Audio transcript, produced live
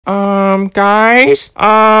Guys?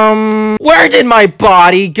 Where did my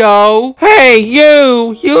body go? Hey,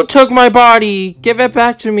 you took my body. Give it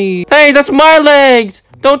back to me. Hey, that's my legs.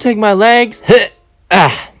 Don't take my legs.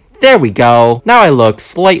 There we go. Now I look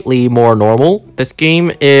slightly more normal. This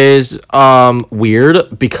game is,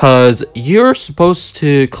 weird because you're supposed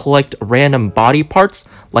to collect random body parts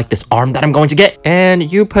like this arm that I'm going to get, and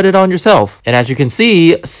you put it on yourself. And as you can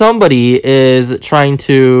see, somebody is trying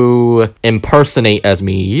to impersonate as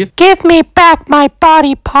me. Give me back my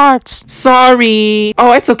body parts. Sorry.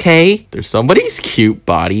 Oh, it's okay. There's somebody's cute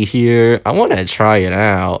body here. I want to try it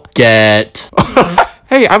out. Get.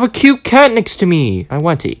 Hey, I have a cute cat next to me. I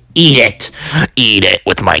want to eat it. Eat it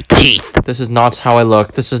with my teeth. This is not how I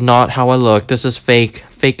look. This is not how I look. This is fake.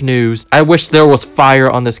 Fake news. I wish there was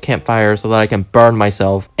fire on this campfire so that I can burn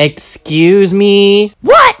myself. Excuse me?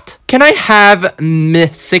 What? Can I have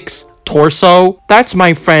Miss6 torso? That's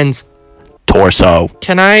my friend's torso.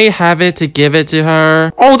 Can I have it to give it to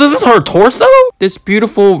her? Oh, this is her torso? This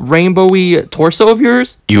beautiful rainbowy torso of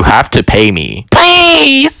yours? You have to pay me.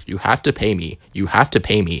 Please! You have to pay me. You have to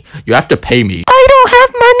pay me. You have to pay me. I don't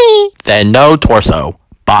have money. Then no torso.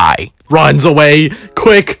 Bye. Runs away.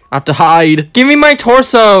 Quick. I have to hide. Give me my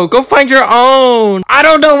torso. Go find your own. I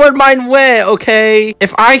don't know where mine went, okay?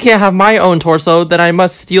 If I can't have my own torso, then I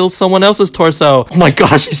must steal someone else's torso. Oh my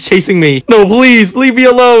gosh, he's chasing me. No, please, leave me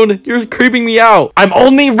alone. You're creeping me out. I'm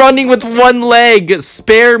only running with one leg.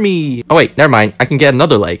 Spare me. Oh wait, never mind. I can get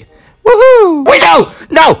another leg. Woohoo! Wait, no!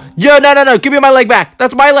 No! No. Give me my leg back.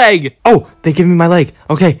 That's my leg. Oh, they give me my leg.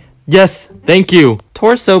 Okay. Yes, thank you.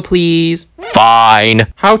 Torso, please.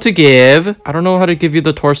 Fine. How to give? I don't know how to give you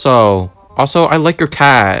the torso. Also, I like your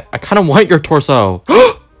cat. I kind of want your torso.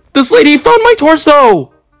 This lady found my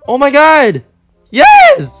torso. Oh my god.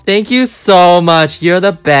 Yes! Thank you so much. You're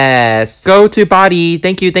the best. Go to body.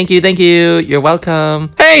 Thank you. You're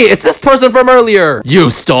welcome. Hey, it's this person from earlier.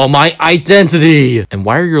 You stole my identity. And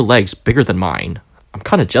why are your legs bigger than mine? I'm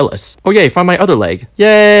kind of jealous. Oh yay, found my other leg.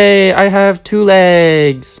 Yay, I have 2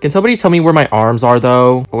 legs. Can somebody tell me where my arms are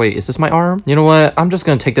though? Oh wait, is this my arm? You know what? I'm just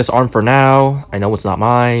gonna take this arm for now. I know it's not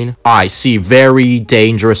mine. I see very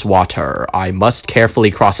dangerous water. I must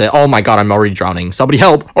carefully cross it. Oh my god, I'm already drowning. Somebody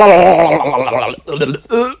help.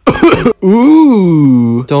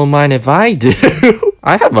 Ooh, don't mind if I do.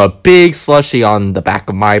 I have a big slushie on the back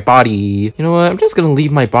of my body. You know what? I'm just gonna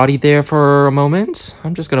leave my body there for a moment.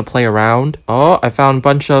 I'm just gonna play around. Oh, I found a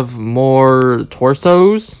bunch of more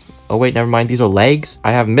torsos. Oh wait, never mind. These are legs.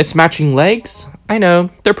 I have mismatching legs. I know,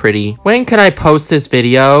 they're pretty. When can I post this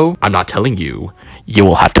video? I'm not telling you. You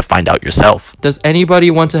will have to find out yourself. Does anybody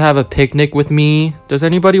want to have a picnic with me? Does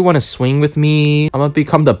anybody want to swing with me? I'm gonna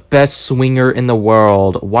become the best swinger in the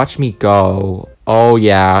world. Watch me go. Oh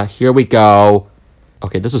yeah, here we go.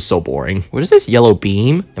 Okay, this is so boring. What is this yellow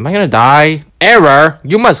beam? Am I gonna die? Error!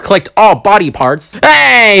 You must collect all body parts.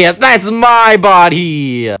 Hey! That's my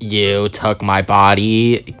body! You took my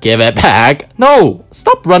body. Give it back. No!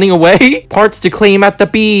 Stop running away! Parts to claim at the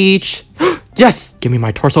beach. Yes! Give me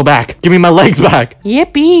my torso back. Give me my legs back.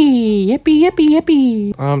 Yippee!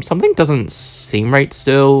 Yippee. Something doesn't seem right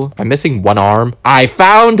still. I'm missing one arm. I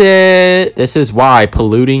found it! This is why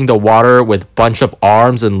polluting the water with bunch of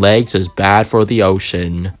arms and legs is bad for the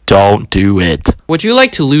ocean. Don't do it. Would you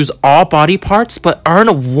like to lose all body parts but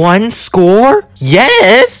earn 1 score?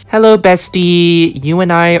 Yes! Hello, bestie. You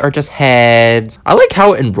and I are just heads. I like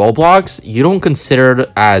how in Roblox, you don't consider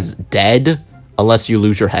it as dead unless you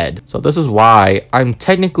lose your head. So this is why I'm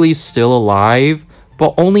technically still alive,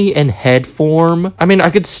 but only in head form. I mean, I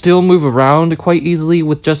could still move around quite easily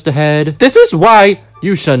with just a head. This is why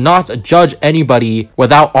you should not judge anybody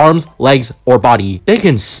without arms, legs, or body. They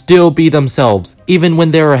can still be themselves, even when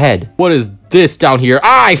they're a head. What is this down here?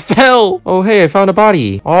 Ah, I fell! Oh, hey, I found a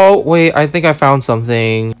body. Oh, wait, I think I found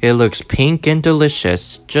something. It looks pink and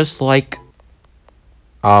delicious, just like,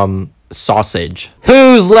 sausage.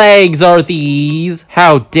 Whose legs are these?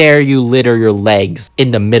 How dare you litter your legs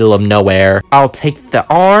in the middle of nowhere? I'll take the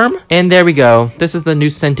arm, and there we go. This is the new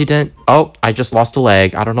sentient. Oh, I just lost a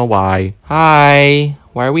leg. I don't know why. Hi.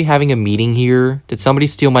 Why are we having a meeting here? Did somebody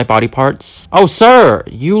steal my body parts? Oh, sir,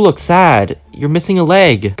 you look sad. You're missing a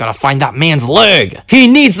leg. Gotta find that man's leg. He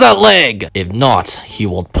needs that leg. If not, he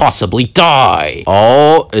will possibly die.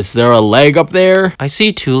 Oh, is there a leg up there? I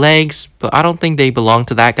see 2 legs, but I don't think they belong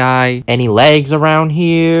to that guy. Any legs around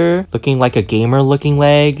here? Looking like a gamer looking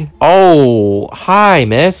leg. Oh, hi,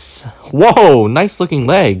 miss. Whoa, nice looking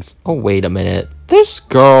legs. Oh, wait a minute. This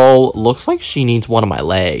girl looks like she needs one of my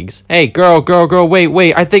legs. Hey, girl,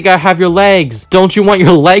 wait, I think I have your legs. Don't you want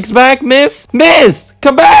your legs back, miss? Miss,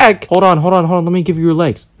 come back. Hold on, let me give you your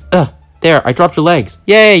legs. There, I dropped your legs.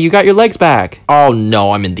 Yay, you got your legs back. Oh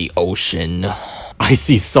no, I'm in the ocean. I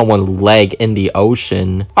see someone's leg in the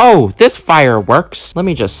ocean. Oh, this fire works. Let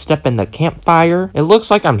me just step in the campfire. It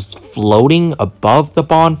looks like I'm floating above the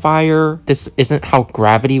bonfire. This isn't how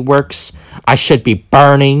gravity works. I should be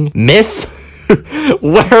burning. Miss?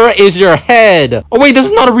 Where is your head? Oh wait, this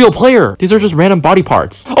is not a real player. These are just random body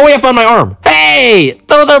parts. Oh wait, I found my arm. Hey,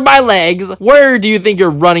 those are my legs. Where do you think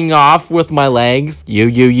you're running off with my legs? You.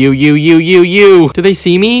 Do they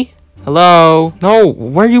see me? Hello? No,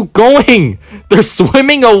 where are you going? They're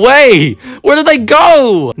swimming away. Where did they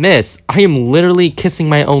go? Miss, I am literally kissing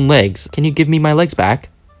my own legs. Can you give me my legs back?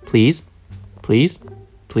 Please? Please?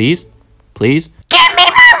 Please? Please? Give me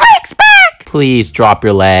my legs back! Please drop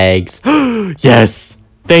your legs. Yes.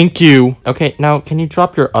 Thank you. Okay, now can you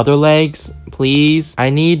drop your other legs? Please? I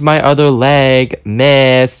need my other leg,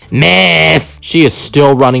 miss. Miss! She is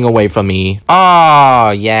still running away from me.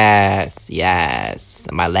 Oh, yes,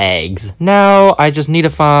 my legs. Now, I just need to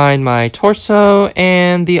find my torso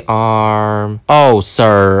and the arm. Oh,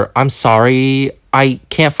 sir, I'm sorry. I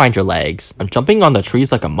can't find your legs. I'm jumping on the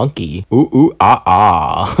trees like a monkey. Ooh,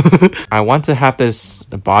 ah. I want to have this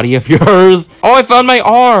body of yours. Oh, I found my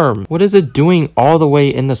arm. What is it doing all the way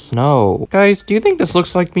in the snow? Guys, do you think this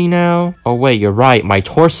looks like me now? Oh, wait, you're right. My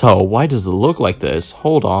torso. Why does it look like this?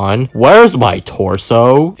 Hold on. Where's my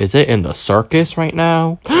torso? Is it in the circus right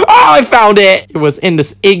now? Oh, I found it. It was in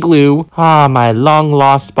this igloo. Ah, my long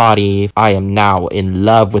lost body. I am now in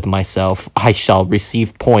love with myself. I shall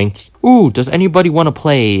receive points. Ooh, does anybody want to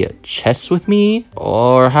play chess with me?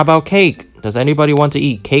 Or how about cake? Does anybody want to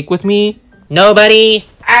eat cake with me? Nobody?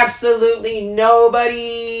 Absolutely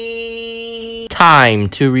nobody. Time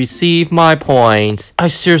to receive my points. I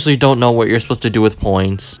seriously don't know what you're supposed to do with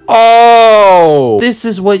points. Oh, this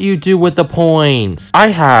is what you do with the points. I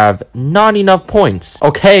have not enough points.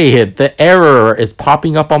 Okay, the error is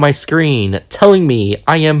popping up on my screen telling me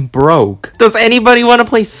I am broke. Does anybody want to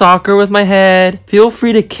play soccer with my head? Feel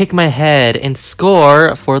free to kick my head and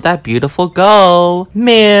score for that beautiful goal.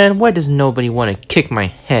 Man, why does nobody want to kick my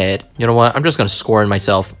head? You know what? I'm just gonna score in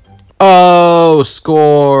myself. Oh,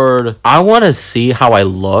 scored. I want to see how I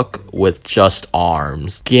look with just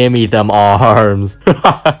arms. Give me them arms.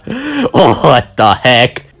 Oh, what the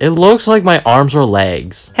heck? It looks like my arms are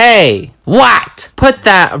legs. Hey, what? Put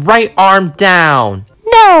that right arm down.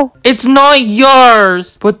 No. It's not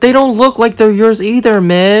yours. But they don't look like they're yours either,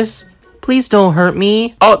 miss. Please don't hurt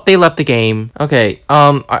me. Oh, they left the game. Okay,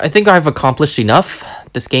 I think I've accomplished enough.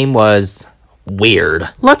 This game was weird.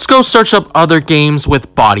 Let's go search up other games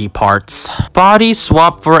with body parts. Body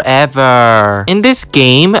swap forever. In this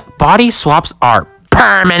game, body swaps are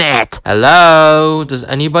permanent. Hello? Does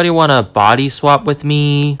anybody want to body swap with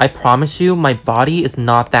me? I promise you, my body is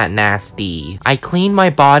not that nasty. I clean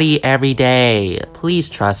my body every day. Please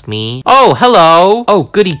trust me. Oh, hello. Oh,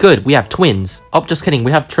 goody good. We have twins. Oh, just kidding.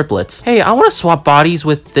 We have triplets. Hey, I want to swap bodies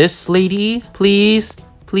with this lady. Please.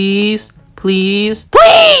 Please. Please.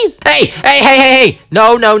 Please! Hey!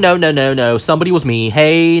 No. Somebody was me.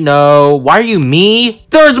 Hey, no. Why are you me?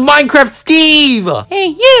 There's Minecraft Steve! Hey,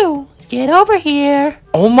 you. Get over here.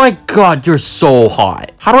 Oh my god, you're so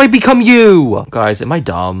hot. How do I become you? Guys, am I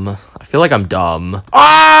dumb? I feel like I'm dumb.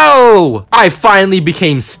 Oh! I finally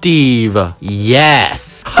became Steve.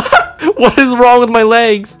 Yes. What is wrong with my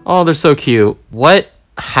legs? Oh, they're so cute. What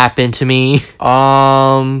happened to me?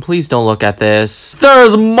 Please don't look at this.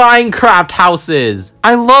 There's Minecraft houses.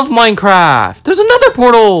 I love Minecraft. There's another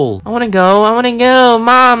portal. I want to go.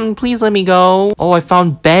 Mom, please let me go. Oh, I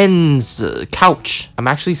found Ben's couch. I'm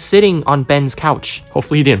actually sitting on Ben's couch.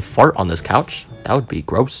 Hopefully he didn't fart on this couch. That would be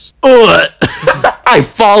gross. Ugh. I've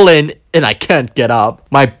fallen and I can't get up.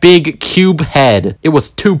 My big cube head. It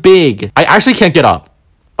was too big. I actually can't get up.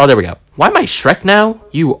 Oh, there we go. Why am I Shrek now?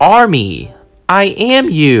 You are me. I am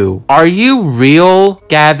you. Are you real,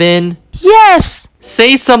 Gavin? Yes.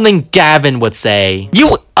 Say something Gavin would say.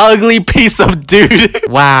 You ugly piece of dude.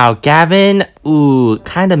 Wow, Gavin. Ooh,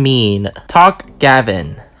 kinda mean. Talk,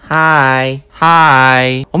 Gavin. Hi.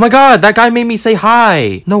 Hi. Oh my god, that guy made me say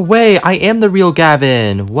hi. No way, I am the real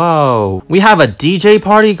Gavin. Whoa. We have a DJ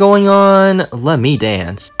party going on. Let me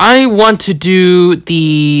dance. I want to do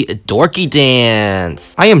the dorky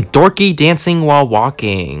dance. I am dorky dancing while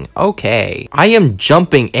walking. Okay. I am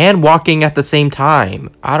jumping and walking at the same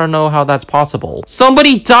time. I don't know how that's possible.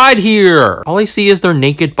 Somebody died here. All I see is their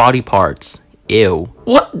naked body parts. Ew.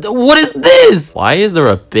 What is this? Why is there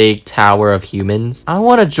a big tower of humans? I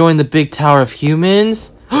want to join the big tower of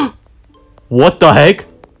humans. What the heck?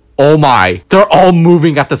 Oh my, they're all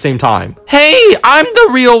moving at the same time. Hey, I'm the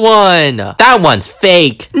real one. That one's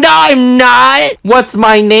fake. No, I'm not. What's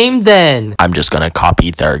my name then? I'm just gonna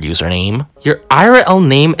copy their username. Your IRL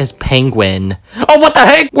name is Penguin. Oh, what the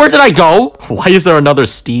heck? Where did I go? Why is there another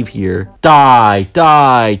Steve here? Die,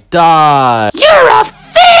 die, die. You're a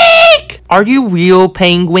fake! Are you real,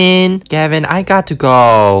 Penguin? Gavin, I got to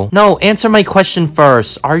go. No, answer my question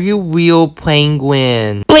first. Are you real,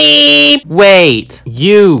 Penguin? Bleep! Wait,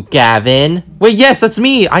 you, Gavin. Wait, yes, that's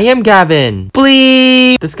me. I am Gavin.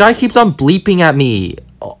 Bleep! This guy keeps on bleeping at me.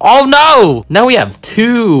 Oh no! Now we have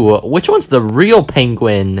two. Which one's the real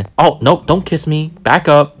Penguin? Oh, no, don't kiss me. Back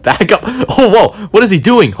up, back up. Oh, whoa, what is he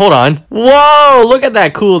doing? Hold on. Whoa, look at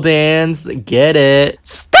that cool dance. Get it.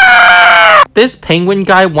 Stop! This Penguin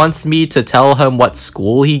guy wants me to tell him what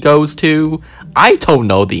school he goes to. I don't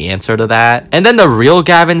know the answer to that. And then the real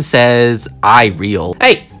Gavin says, I real.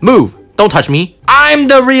 Hey, move. Don't touch me. I'm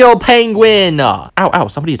the real Penguin. Ow, ow,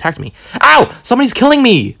 somebody attacked me. Ow, somebody's killing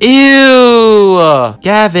me. Ew.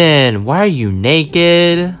 Gavin, why are you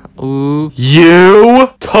naked? Ooh.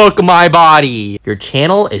 You took my body. Your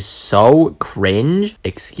channel is so cringe.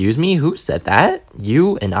 Excuse me, who said that?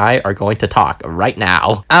 You and I are going to talk right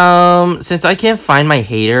now. Since I can't find my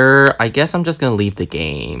hater, I guess I'm just gonna leave the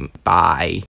game. Bye.